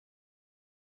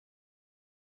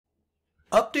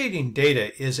Updating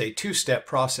data is a two-step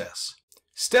process.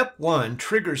 Step 1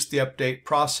 triggers the update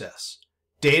process.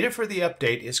 Data for the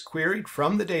update is queried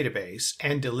from the database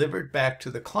and delivered back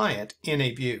to the client in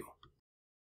a view.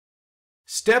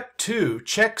 Step 2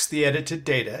 checks the edited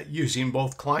data using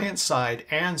both client-side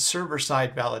and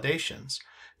server-side validations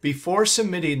before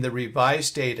submitting the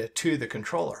revised data to the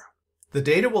controller. The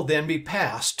data will then be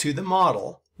passed to the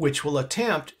model, which will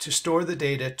attempt to store the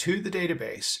data to the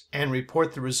database and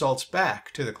report the results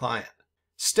back to the client.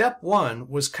 Step 1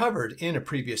 was covered in a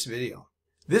previous video.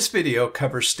 This video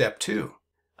covers Step 2.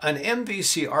 An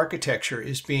MVC architecture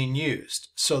is being used,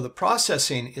 so the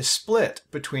processing is split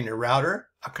between a router,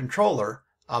 a controller,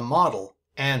 a model,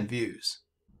 and views.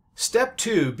 Step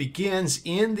 2 begins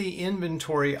in the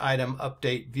inventory item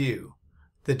update view.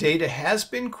 The data has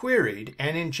been queried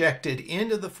and injected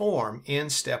into the form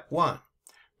in Step 1,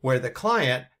 where the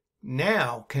client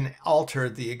now can alter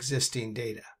the existing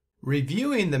data.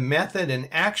 Reviewing the method and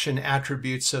action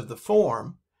attributes of the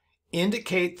form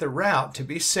indicate the route to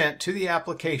be sent to the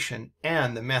application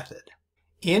and the method.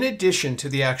 In addition to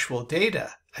the actual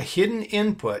data, a hidden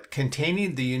input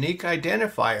containing the unique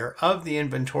identifier of the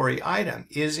inventory item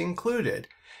is included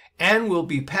and will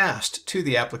be passed to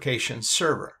the application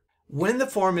server. When the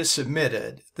form is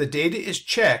submitted, the data is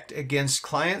checked against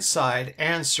client-side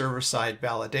and server-side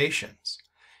validations.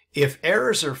 If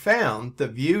errors are found, the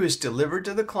view is delivered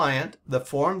to the client, the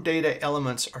form data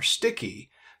elements are sticky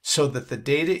so that the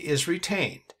data is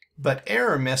retained, but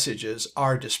error messages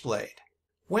are displayed.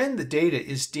 When the data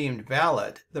is deemed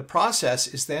valid, the process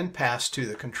is then passed to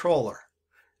the controller.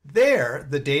 There,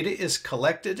 the data is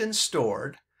collected and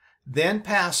stored, then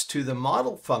passed to the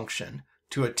model function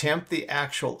to attempt the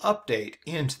actual update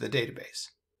into the database.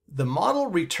 The model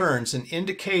returns an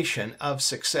indication of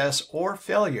success or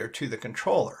failure to the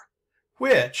controller,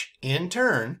 which, in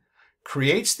turn,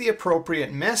 creates the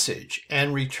appropriate message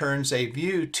and returns a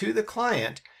view to the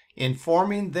client,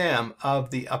 informing them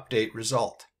of the update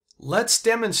result. Let's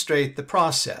demonstrate the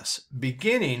process,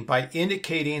 beginning by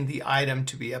indicating the item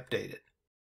to be updated.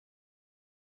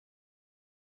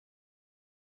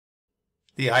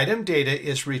 The item data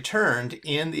is returned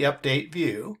in the update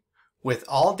view, with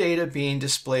all data being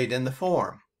displayed in the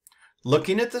form.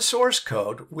 Looking at the source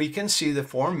code, we can see the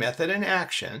form method and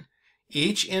action,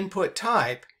 each input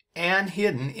type, and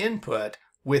hidden input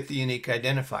with the unique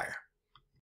identifier.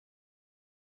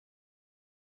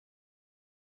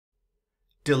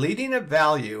 Deleting a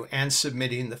value and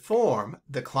submitting the form,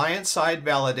 the client-side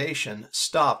validation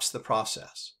stops the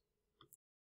process.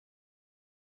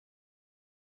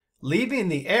 Leaving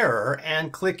the error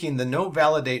and clicking the No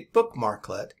Validate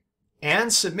bookmarklet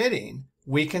and submitting,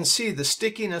 we can see the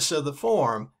stickiness of the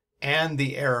form and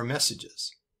the error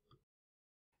messages.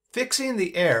 Fixing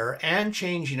the error and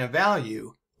changing a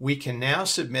value, we can now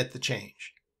submit the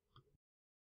change.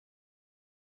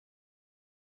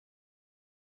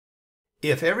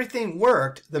 If everything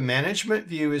worked, the management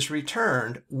view is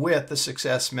returned with the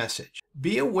success message.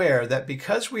 Be aware that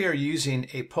because we are using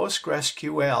a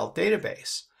PostgreSQL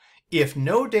database, if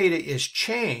no data is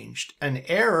changed, an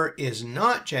error is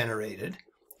not generated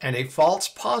and a false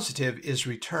positive is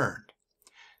returned.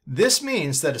 This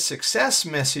means that a success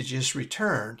message is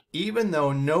returned even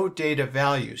though no data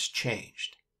values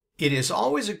changed. It is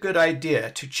always a good idea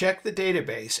to check the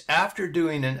database after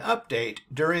doing an update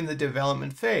during the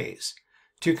development phase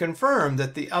to confirm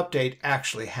that the update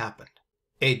actually happened.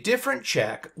 A different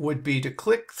check would be to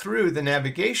click through the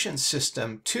navigation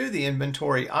system to the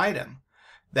inventory item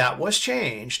that was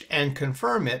changed and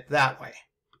confirm it that way.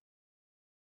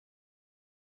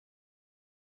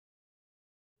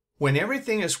 When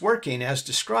everything is working as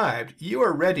described, you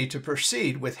are ready to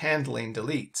proceed with handling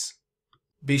deletes.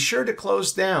 Be sure to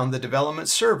close down the development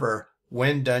server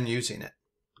when done using it.